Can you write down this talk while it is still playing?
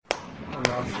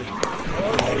And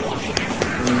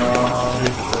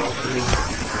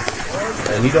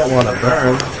you don't want to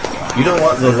burn. You don't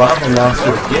want the lava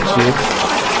monster to get you.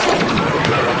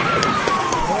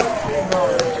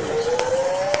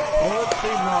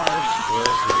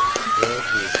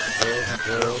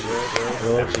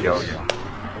 Have a yo-yo.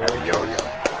 Have a yo-yo.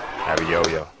 Have a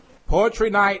yo-yo. Poetry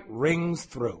night rings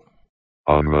through.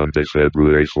 On Monday,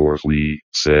 February 4th, we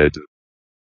said.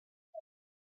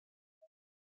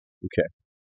 Okay.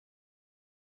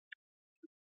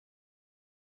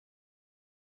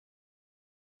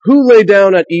 Who lay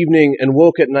down at evening and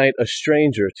woke at night a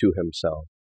stranger to himself?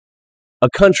 A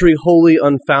country wholly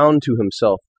unfound to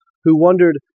himself, who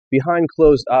wondered behind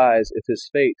closed eyes if his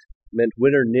fate meant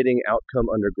winter knitting outcome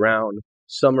underground,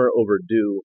 summer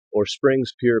overdue, or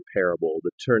spring's pure parable, the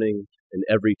turning in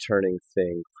every turning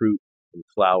thing, fruit and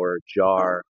flower,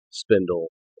 jar, spindle,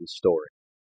 and story.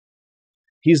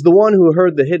 He's the one who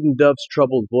heard the hidden dove's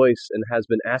troubled voice and has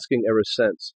been asking ever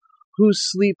since, whose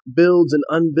sleep builds and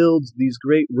unbuilds these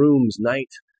great rooms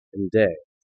night and day.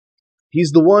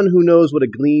 He's the one who knows what a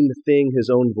gleaned thing his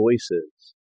own voice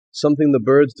is, something the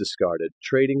birds discarded,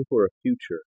 trading for a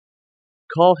future.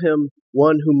 Call him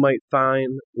one who might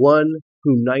find, one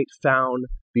who night found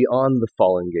beyond the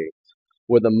fallen gate,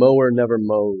 where the mower never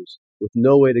mows, with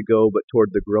no way to go but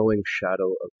toward the growing shadow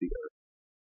of the earth.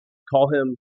 Call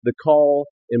him the call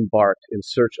embarked in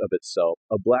search of itself,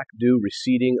 a black dew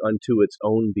receding unto its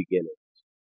own beginnings.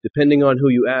 Depending on who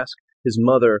you ask, his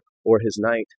mother or his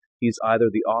night, he's either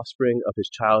the offspring of his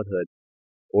childhood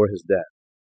or his death.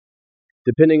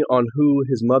 Depending on who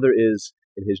his mother is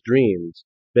in his dreams,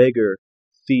 beggar,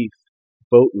 thief,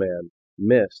 boatman,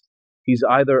 mist, he's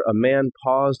either a man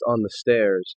paused on the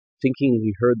stairs, thinking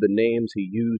he heard the names he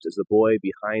used as a boy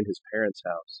behind his parents'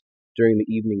 house during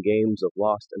the evening games of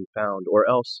Lost and Found, or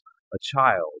else a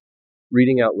child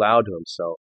reading out loud to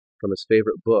himself from his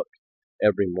favorite book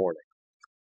every morning.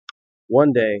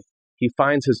 One day, he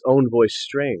finds his own voice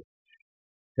strange,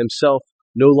 himself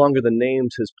no longer the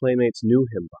names his playmates knew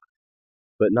him by,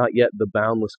 but not yet the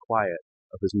boundless quiet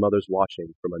of his mother's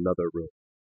watching from another room.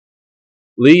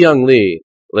 Lee Young Lee,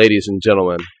 ladies and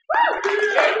gentlemen.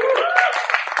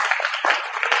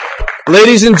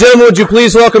 Ladies and gentlemen, would you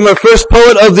please welcome our first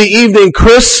poet of the evening,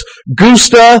 Chris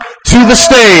Gusta, to the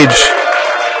stage.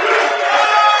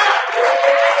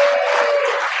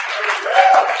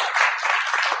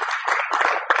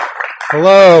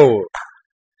 Hello.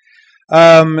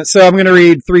 So I'm going to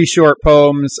read 3 short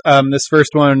poems. This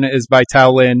first one is by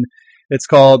Tao Lin. It's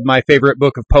called My Favorite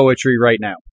Book of Poetry Right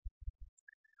Now.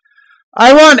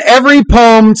 I want every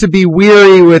poem to be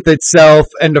weary with itself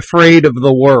and afraid of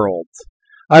the world.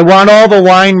 I want all the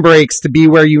line breaks to be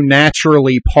where you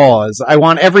naturally pause. I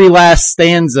want every last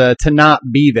stanza to not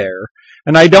be there.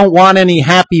 And I don't want any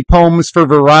happy poems for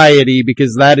variety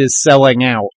because that is selling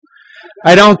out.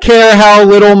 I don't care how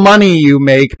little money you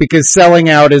make because selling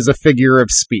out is a figure of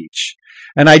speech.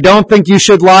 And I don't think you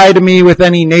should lie to me with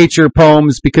any nature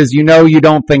poems because you know you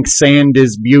don't think sand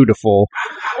is beautiful.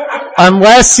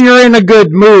 Unless you're in a good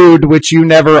mood, which you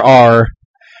never are.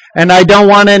 And I don't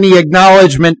want any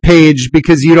acknowledgement page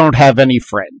because you don't have any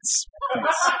friends.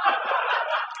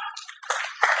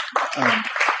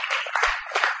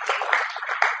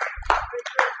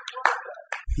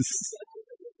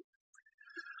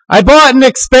 I bought an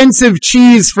expensive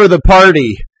cheese for the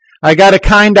party. I got a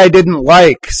kind I didn't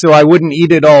like, so I wouldn't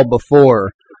eat it all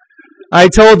before. I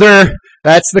told her,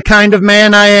 that's the kind of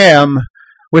man I am,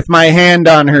 with my hand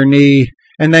on her knee,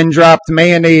 and then dropped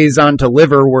mayonnaise onto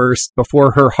liverwurst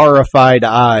before her horrified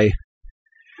eye.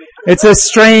 It's a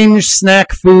strange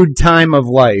snack food time of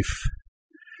life.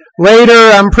 Later,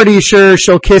 I'm pretty sure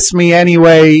she'll kiss me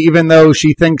anyway, even though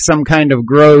she thinks I'm kind of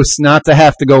gross not to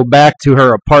have to go back to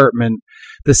her apartment,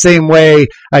 the same way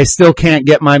I still can't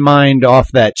get my mind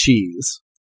off that cheese.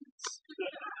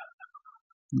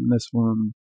 And this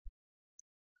one.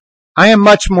 I am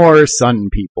much more sun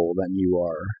people than you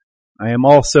are. I am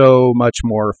also much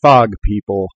more fog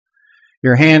people.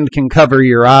 Your hand can cover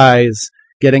your eyes.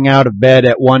 Getting out of bed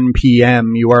at 1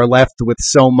 p.m., you are left with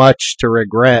so much to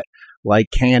regret, like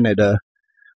Canada.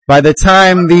 By the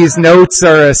time these notes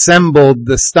are assembled,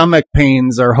 the stomach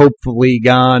pains are hopefully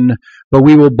gone, but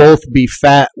we will both be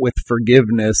fat with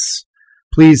forgiveness.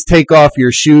 Please take off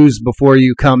your shoes before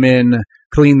you come in.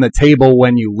 Clean the table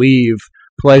when you leave.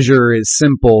 Pleasure is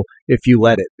simple if you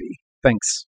let it be.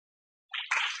 Thanks.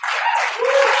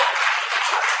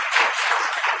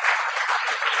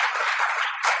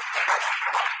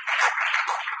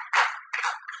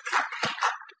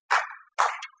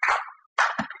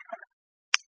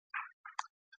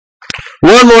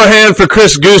 One more hand for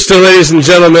Chris Gusta, ladies and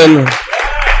gentlemen.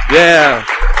 Yeah.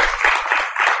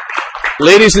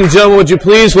 Ladies and gentlemen, would you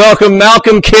please welcome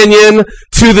Malcolm Kenyon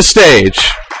to the stage?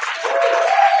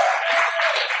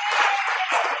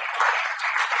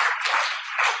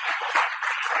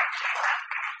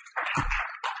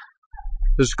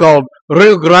 This is called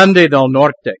Rio Grande del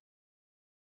Norte.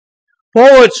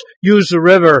 Poets use the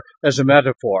river as a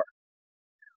metaphor,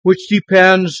 which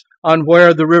depends on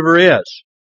where the river is.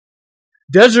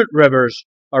 Desert rivers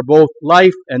are both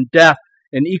life and death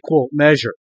in equal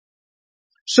measure.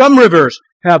 Some rivers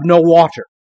have no water.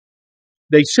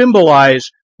 They symbolize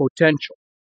potential.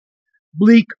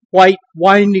 Bleak, white,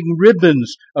 winding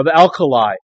ribbons of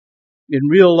alkali in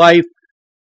real life,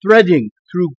 threading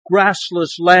through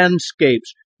grassless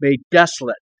landscapes made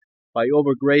desolate by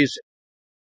overgrazing.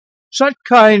 Such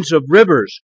kinds of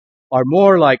rivers are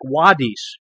more like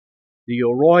wadis, the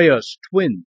Oroya's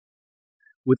twin,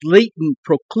 with latent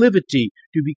proclivity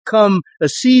to become a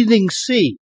seething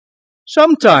sea.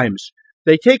 Sometimes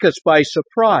they take us by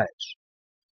surprise.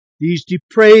 These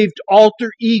depraved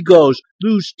alter egos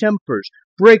lose tempers,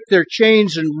 break their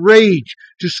chains and rage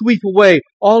to sweep away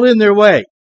all in their way,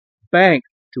 bank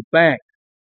to bank.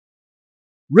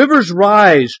 Rivers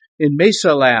rise in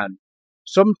Mesa Land,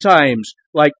 sometimes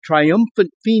like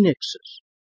triumphant phoenixes,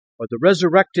 or the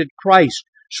resurrected Christ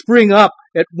spring up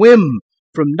at whim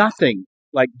from nothing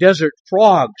like desert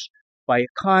frogs by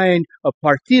a kind of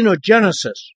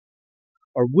parthenogenesis,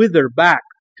 or wither back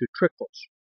to trickles.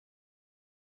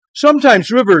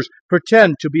 Sometimes rivers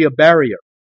pretend to be a barrier,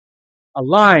 a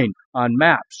line on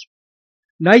maps,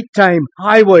 nighttime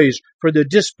highways for the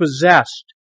dispossessed,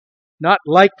 not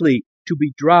likely to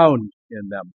be drowned in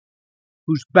them,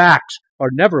 whose backs are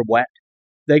never wet.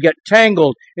 They get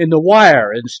tangled in the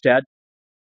wire instead,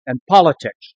 and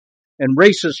politics, and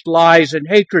racist lies and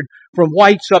hatred from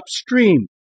whites upstream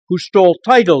who stole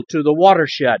title to the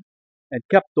watershed and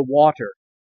kept the water,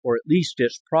 or at least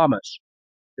its promise,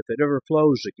 if it ever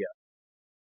flows again.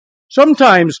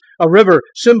 Sometimes a river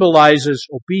symbolizes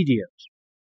obedience.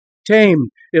 Tame,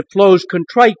 it flows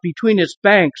contrite between its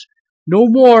banks, no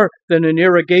more than an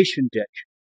irrigation ditch,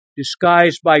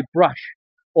 disguised by brush,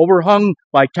 overhung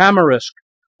by tamarisk,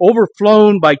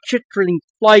 overflown by chittering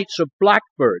flights of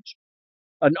blackbirds,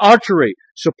 an artery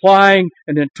supplying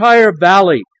an entire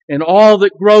valley and all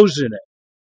that grows in it,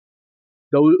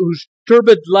 whose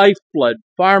turbid lifeblood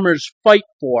farmers fight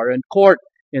for and court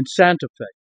in Santa Fe.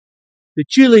 The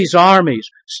Chile's armies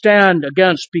stand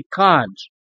against pecans,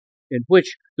 in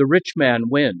which the rich man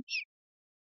wins.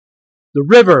 The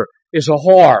river is a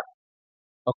whore,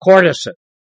 a courtesan.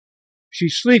 She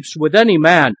sleeps with any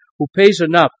man who pays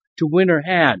enough to win her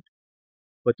hand,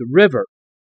 but the river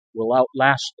will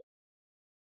outlast them.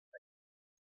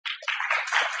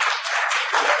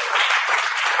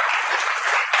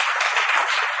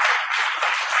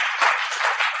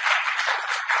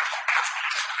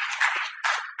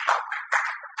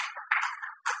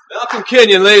 Malcolm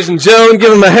Kenyon, ladies and gentlemen,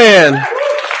 give him a hand.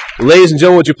 Ladies and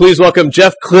gentlemen, would you please welcome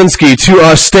Jeff Klinsky to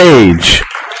our stage.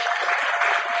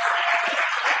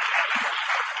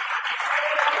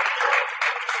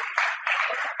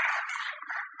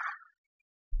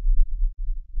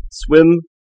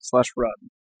 Swim/run.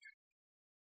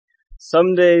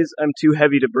 Some days I'm too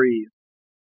heavy to breathe.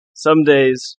 Some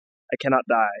days I cannot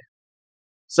die.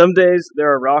 Some days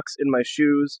there are rocks in my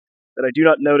shoes that I do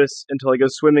not notice until I go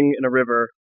swimming in a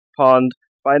river, pond,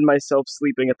 find myself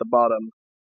sleeping at the bottom,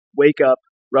 wake up,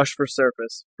 rush for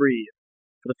surface, breathe,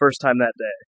 for the first time that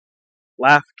day.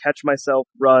 Laugh, catch myself,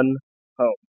 run,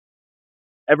 home.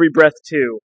 Every breath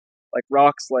too, like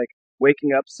rocks, like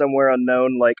waking up somewhere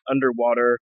unknown, like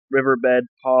underwater, riverbed,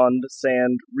 pond,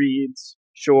 sand, reeds,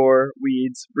 shore,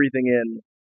 weeds, breathing in.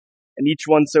 And each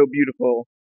one so beautiful,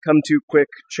 come too quick,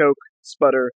 choke,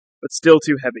 sputter, but still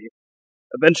too heavy.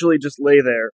 Eventually just lay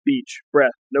there, beach,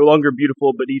 breath, no longer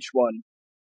beautiful, but each one.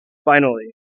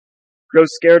 Finally, grow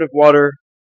scared of water,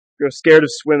 grow scared of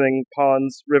swimming,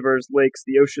 ponds, rivers, lakes,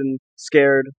 the ocean,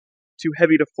 scared, too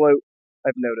heavy to float,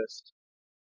 I've noticed.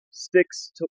 Stick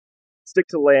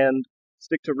to land,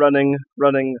 stick to running,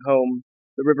 home,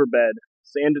 the riverbed,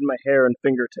 sand in my hair and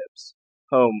fingertips,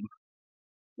 home.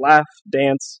 Laugh,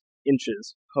 dance,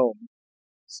 inches, home.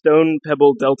 Stone,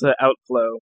 pebble, delta,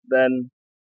 outflow, then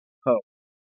home.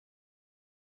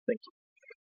 Thank you.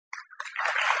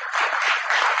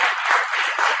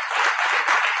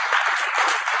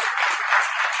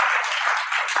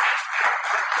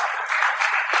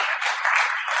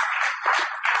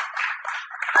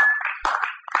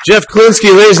 Jeff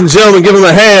Klinsky, ladies and gentlemen, give him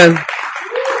a hand.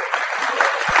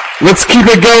 Let's keep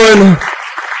it going.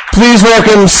 Please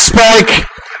welcome Spike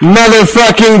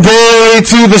motherfucking Daly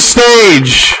to the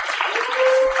stage.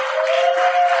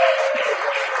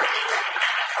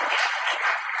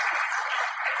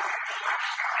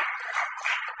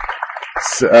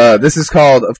 This is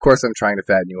called Of Course I'm Trying to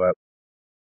Fatten You Up.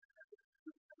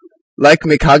 Like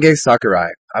Mikage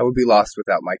Sakurai, I would be lost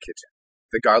without my kitchen.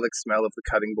 The garlic smell of the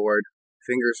cutting board,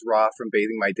 fingers raw from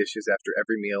bathing my dishes after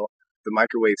every meal, the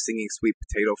microwave singing sweet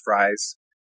potato fries.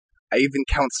 I even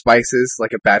count spices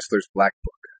like a bachelor's black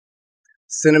book.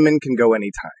 Cinnamon can go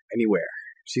anytime, anywhere.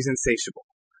 She's insatiable.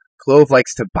 Clove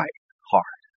likes to bite, hard.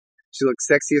 She looks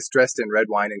sexiest dressed in red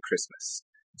wine and Christmas.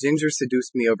 Ginger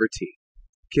seduced me over tea.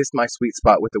 Kissed my sweet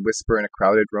spot with a whisper in a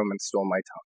crowded room and stole my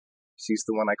tongue. She's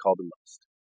the one I call the most.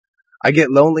 I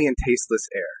get lonely in tasteless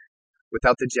air,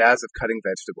 without the jazz of cutting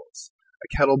vegetables, a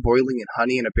kettle boiling in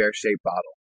honey in a bear-shaped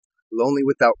bottle. Lonely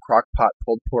without crock-pot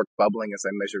pulled pork bubbling as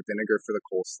I measure vinegar for the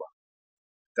coleslaw.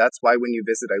 That's why when you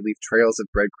visit I leave trails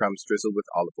of breadcrumbs drizzled with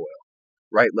olive oil.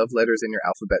 Write love letters in your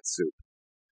alphabet soup.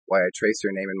 Why I trace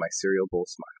your name in my cereal bowl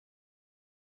smile.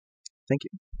 Thank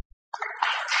you.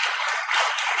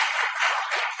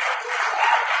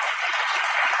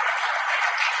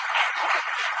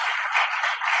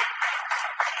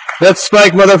 That's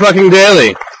Spike motherfucking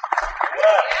Daily.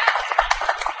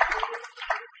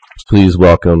 Please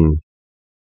welcome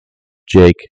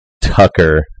Jake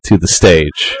Tucker to the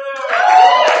stage.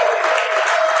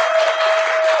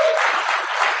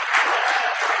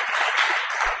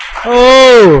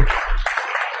 Oh,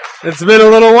 it's been a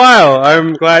little while.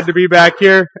 I'm glad to be back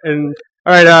here. And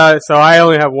all right, so I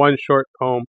only have one short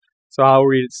poem, so I'll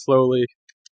read it slowly,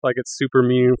 like it's super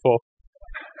meaningful.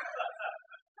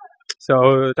 So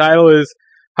the title is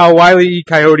How Wile E.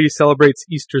 Coyote Celebrates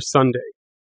Easter Sunday.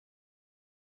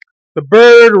 The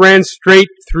bird ran straight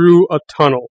through a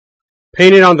tunnel,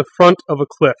 painted on the front of a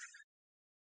cliff.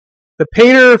 The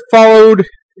painter followed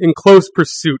in close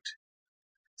pursuit.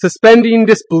 Suspending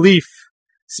disbelief,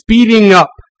 speeding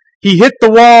up, he hit the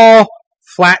wall,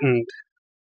 flattened.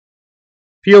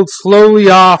 Peeled slowly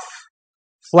off,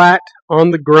 flat on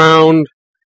the ground,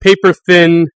 paper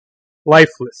thin,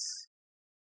 lifeless.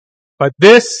 But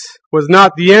this was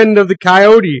not the end of the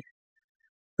coyote.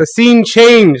 The scene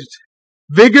changed.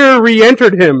 Vigor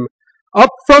re-entered him. Up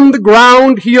from the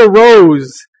ground he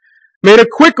arose, made a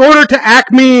quick order to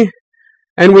Acme,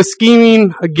 and was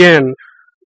scheming again.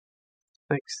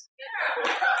 Thanks.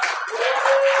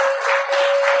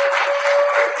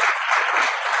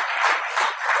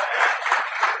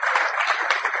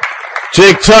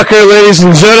 Jake Tucker, ladies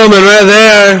and gentlemen, right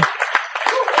there.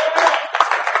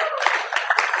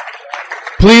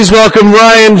 Please welcome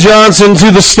Ryan Johnson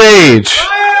to the stage.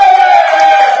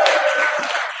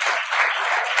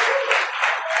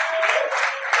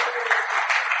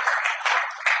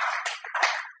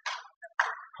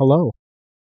 Hello.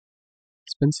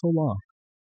 It's been so long.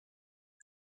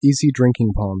 Easy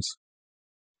drinking poems.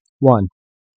 1.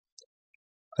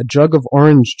 A jug of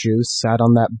orange juice sat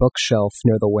on that bookshelf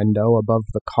near the window above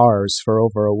the cars for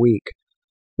over a week.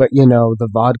 But you know, the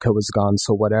vodka was gone,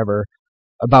 so whatever.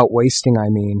 About wasting, I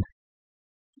mean.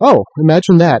 Oh,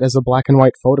 imagine that as a black and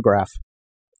white photograph.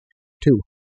 2.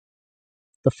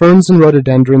 The ferns and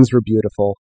rhododendrons were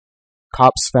beautiful.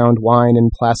 Cops found wine in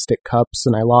plastic cups,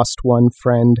 and I lost one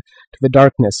friend to the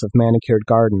darkness of manicured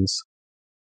gardens.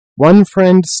 One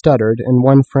friend stuttered, and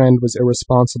one friend was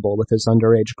irresponsible with his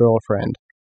underage girlfriend.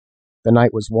 The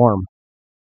night was warm.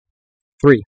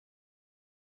 3.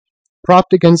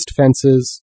 Propped against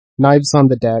fences, knives on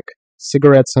the deck,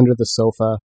 cigarettes under the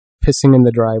sofa, pissing in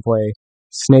the driveway,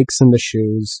 snakes in the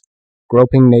shoes,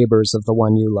 groping neighbors of the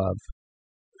one you love.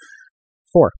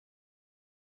 4.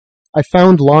 I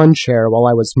found lawn chair while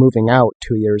I was moving out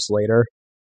 2 years later.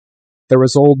 There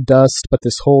was old dust, but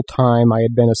this whole time I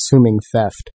had been assuming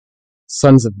theft.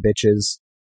 Sons of bitches.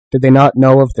 Did they not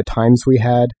know of the times we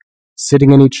had?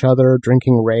 Sitting in each other,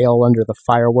 drinking rail under the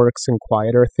fireworks and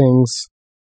quieter things?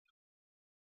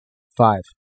 5.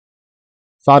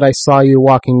 Thought I saw you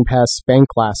walking past Spank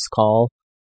last call.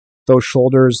 Those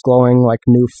shoulders glowing like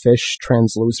new fish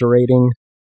transluserating.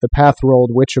 The path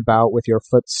rolled witch about with your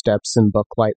footsteps in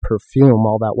booklight perfume,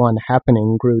 while that one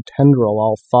happening grew tendril,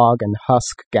 all fog and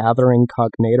husk, gathering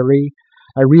cognatory.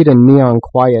 I read in neon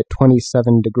quiet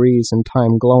 27 degrees and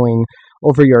time glowing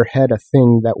over your head, a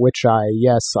thing that which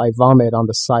yes, I vomit on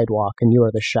the sidewalk, and you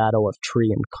are the shadow of tree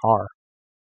and car.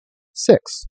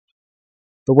 6.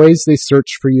 The ways they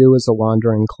search for you is a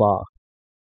wandering claw.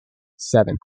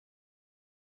 7.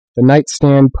 The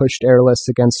nightstand pushed airless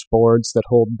against boards that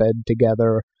hold bed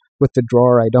together, with the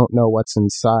drawer I don't know what's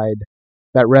inside.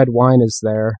 That red wine is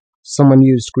there. Someone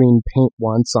used green paint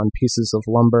once on pieces of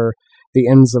lumber, the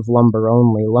ends of lumber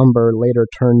only. Lumber later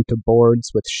turned to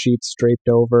boards with sheets draped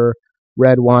over.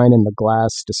 Red wine in the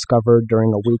glass discovered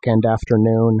during a weekend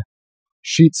afternoon.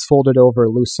 Sheets folded over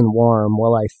loose and warm,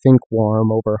 while I think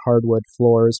warm over hardwood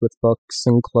floors with books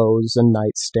and clothes and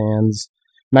nightstands.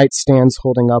 Nightstands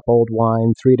holding up old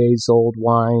wine, 3 days old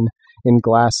wine, in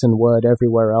glass and wood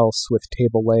everywhere else with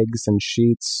table legs and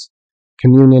sheets.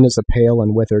 Communion is a pale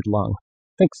and withered lung.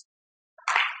 Thanks.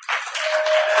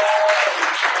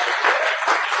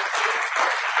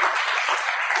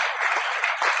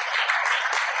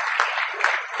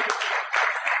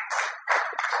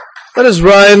 That is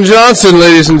Ryan Johnson,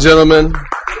 ladies and gentlemen. God,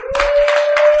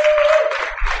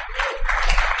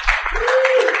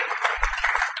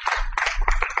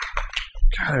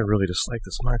 I really dislike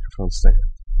this microphone stand.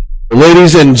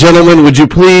 Ladies and gentlemen, would you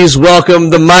please welcome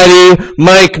the mighty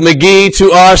Mike McGee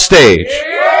to our stage?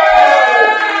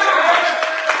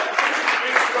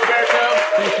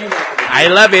 I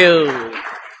love you.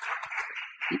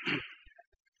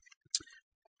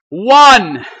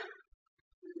 1.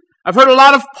 I've heard a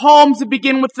lot of poems that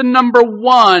begin with the number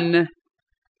 1,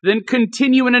 then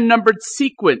continue in a numbered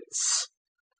sequence.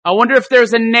 I wonder if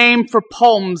there's a name for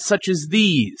poems such as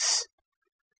these.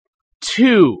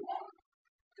 2.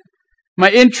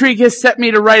 My intrigue has set me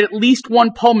to write at least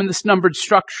one poem in this numbered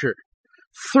structure.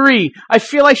 3. I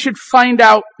feel I should find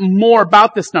out more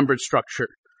about this numbered structure.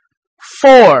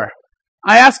 4.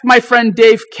 I asked my friend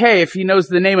Dave Kay if he knows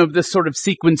the name of this sort of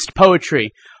sequenced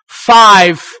poetry.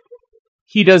 5.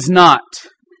 He does not.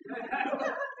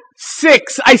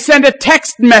 6. I send a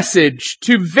text message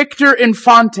to Victor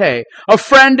Infante, a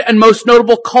friend and most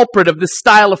notable culprit of this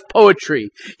style of poetry.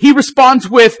 He responds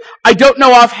with, I don't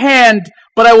know offhand,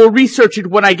 but I will research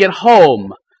it when I get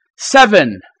home.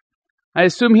 7. I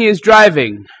assume he is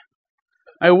driving.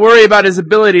 I worry about his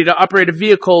ability to operate a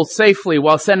vehicle safely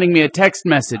while sending me a text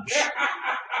message.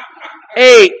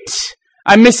 8.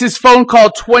 I miss his phone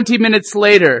call 20 minutes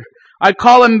later. I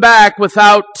call him back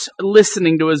without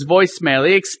listening to his voicemail.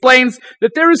 He explains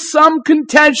that there is some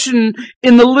contention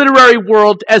in the literary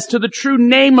world as to the true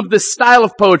name of this style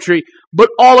of poetry,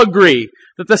 but all agree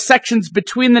that the sections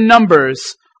between the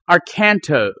numbers are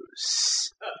cantos.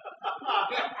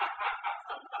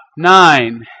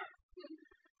 9.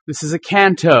 This is a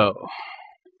canto.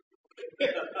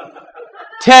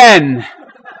 10.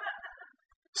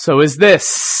 So is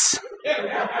this.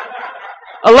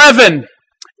 11.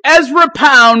 Ezra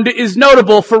Pound is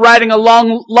notable for writing a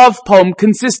long love poem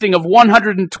consisting of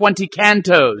 120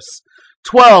 cantos.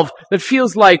 12. That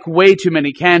feels like way too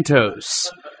many cantos.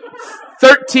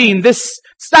 13. This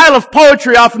style of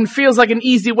poetry often feels like an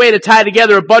easy way to tie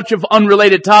together a bunch of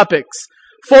unrelated topics.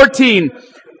 14.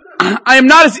 I am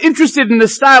not as interested in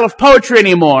this style of poetry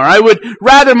anymore. I would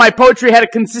rather my poetry had a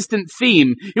consistent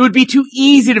theme. It would be too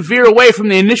easy to veer away from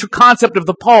the initial concept of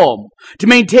the poem, to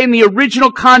maintain the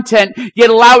original content,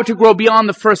 yet allow it to grow beyond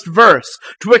the first verse,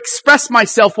 to express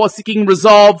myself while seeking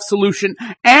resolve, solution,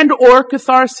 and or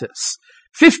catharsis.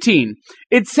 15.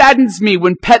 It saddens me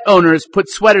when pet owners put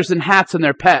sweaters and hats on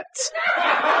their pets.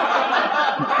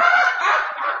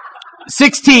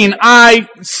 16. I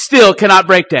still cannot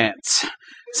break dance.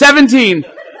 17.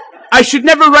 I should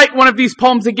never write one of these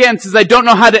poems again since I don't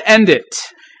know how to end it.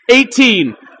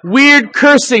 18. Weird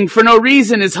cursing for no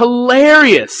reason is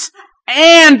hilarious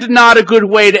and not a good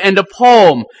way to end a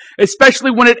poem,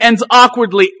 especially when it ends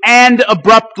awkwardly and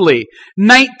abruptly.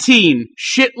 19.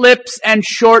 Shit lips and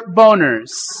short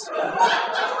boners.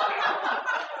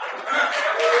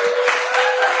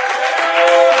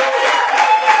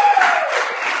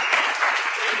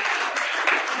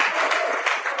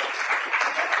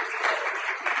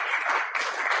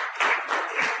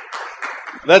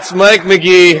 That's Mike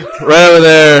McGee, right over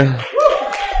there.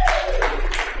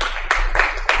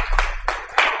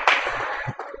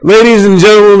 Ladies and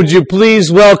gentlemen, would you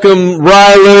please welcome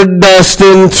Ryler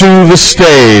Dustin to the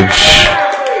stage.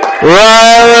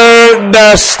 Ryler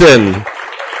Dustin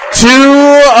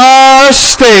to our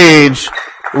stage.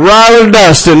 Ryler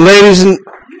Dustin, ladies and...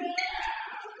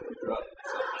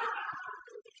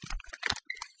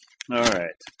 All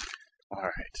right.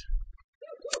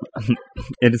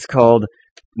 It is called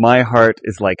My Heart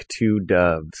is Like Two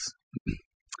Doves.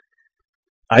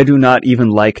 I do not even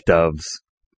like doves.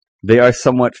 They are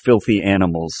somewhat filthy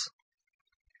animals.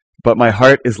 But my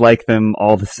heart is like them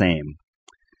all the same.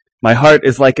 My heart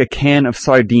is like a can of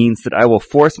sardines that I will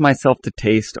force myself to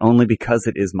taste only because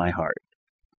it is my heart.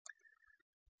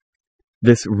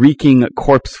 This reeking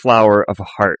corpse flower of a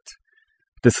heart.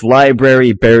 This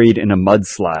library buried in a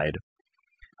mudslide.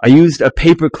 I used a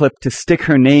paperclip to stick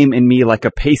her name in me like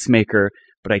a pacemaker,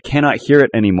 but I cannot hear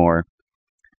it anymore.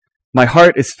 My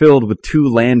heart is filled with two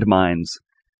landmines.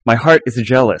 My heart is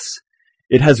jealous.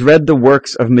 It has read the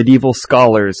works of medieval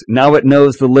scholars. Now it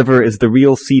knows the liver is the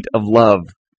real seat of love.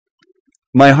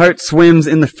 My heart swims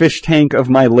in the fish tank of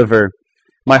my liver.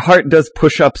 My heart does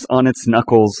push-ups on its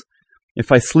knuckles.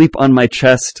 If I sleep on my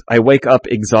chest, I wake up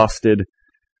exhausted.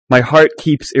 My heart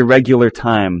keeps irregular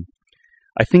time.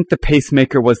 I think the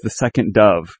pacemaker was the second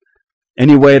dove.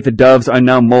 Anyway, the doves are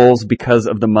now moles because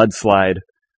of the mudslide.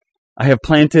 I have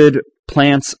planted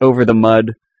plants over the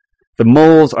mud. The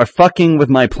moles are fucking with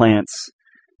my plants.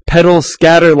 Petals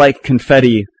scatter like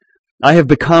confetti. I have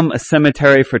become a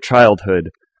cemetery for childhood.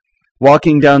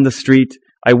 Walking down the street,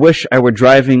 I wish I were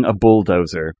driving a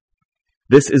bulldozer.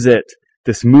 This is it,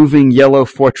 this moving yellow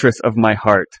fortress of my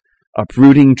heart,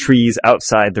 uprooting trees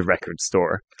outside the record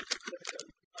store.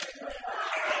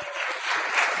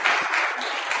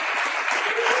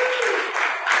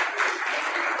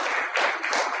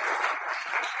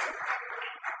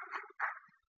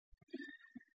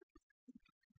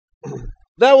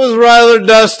 That was Ryler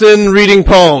Dustin reading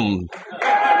poem.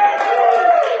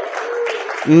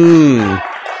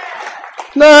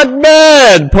 Not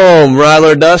bad poem,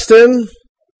 Ryler Dustin.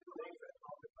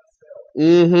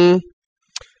 Ladies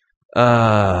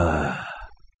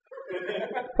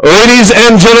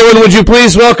and gentlemen, would you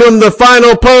please welcome the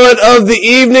final poet of the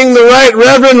evening, the Right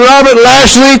Reverend Robert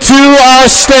Lashley, to our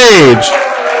stage.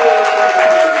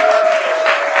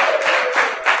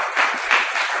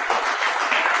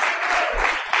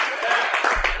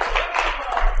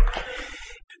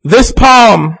 This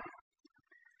poem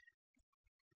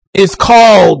is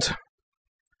called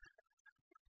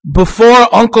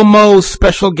Before Uncle Mo's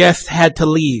Special Guest Had to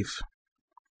Leave.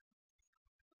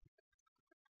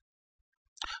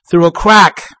 Through a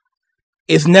crack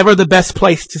is never the best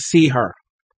place to see her.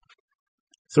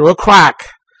 Through a crack,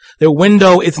 their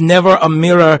window is never a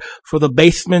mirror for the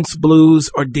basement's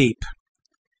blues or deep.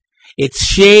 Its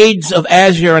shades of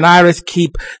azure and iris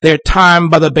keep their time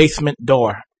by the basement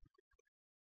door.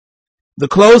 The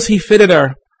clothes he fitted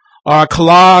her are a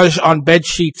collage on bed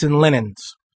sheets and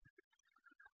linens.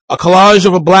 A collage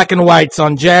over black and whites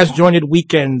on jazz-jointed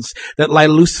weekends that lie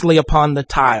loosely upon the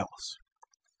tiles.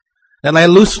 That lie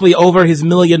loosely over his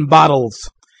million bottles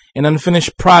and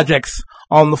unfinished projects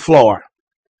on the floor.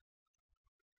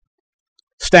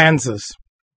 Stanzas.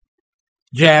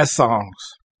 Jazz songs.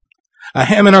 A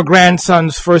hymn in her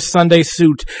grandson's first Sunday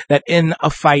suit that in a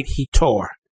fight he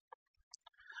tore.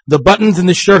 The buttons in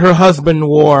the shirt her husband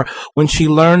wore when she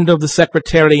learned of the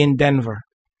secretary in Denver.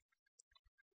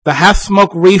 The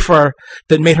half-smoked reefer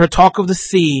that made her talk of the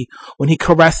sea when he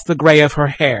caressed the gray of her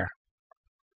hair.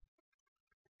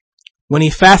 When he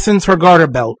fastens her garter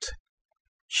belt,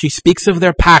 she speaks of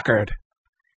their Packard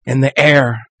and the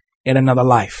air in another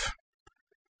life.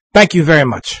 Thank you very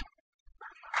much.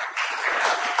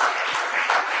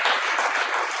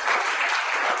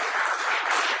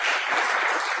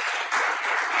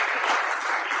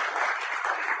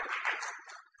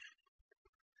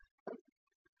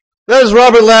 That is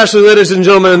Robert Lashley, ladies and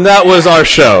gentlemen, and that was our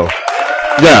show.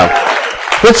 Yeah.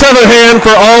 Let's have a hand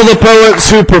for all the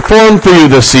poets who performed for you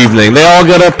this evening. They all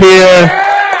got up here.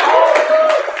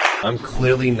 I'm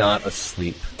clearly not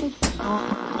asleep.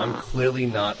 I'm clearly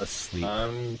not asleep.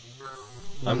 I'm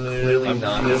clearly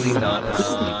not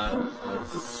asleep.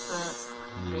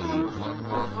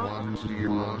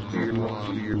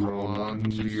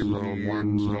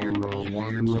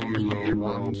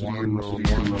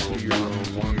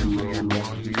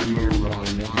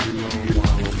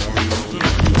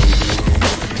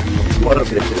 What a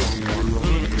bitches.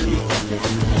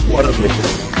 What a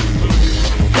bitches.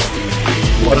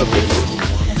 What a bitches.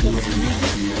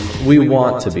 We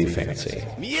want to be fancy.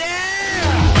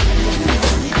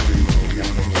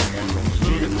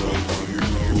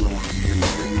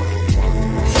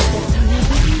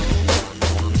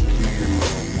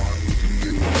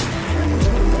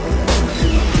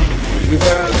 We've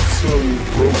had some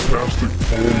fantastic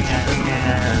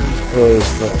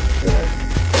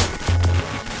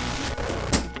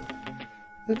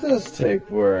It does take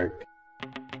work.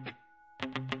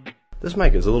 This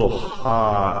mic is a little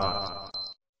hot.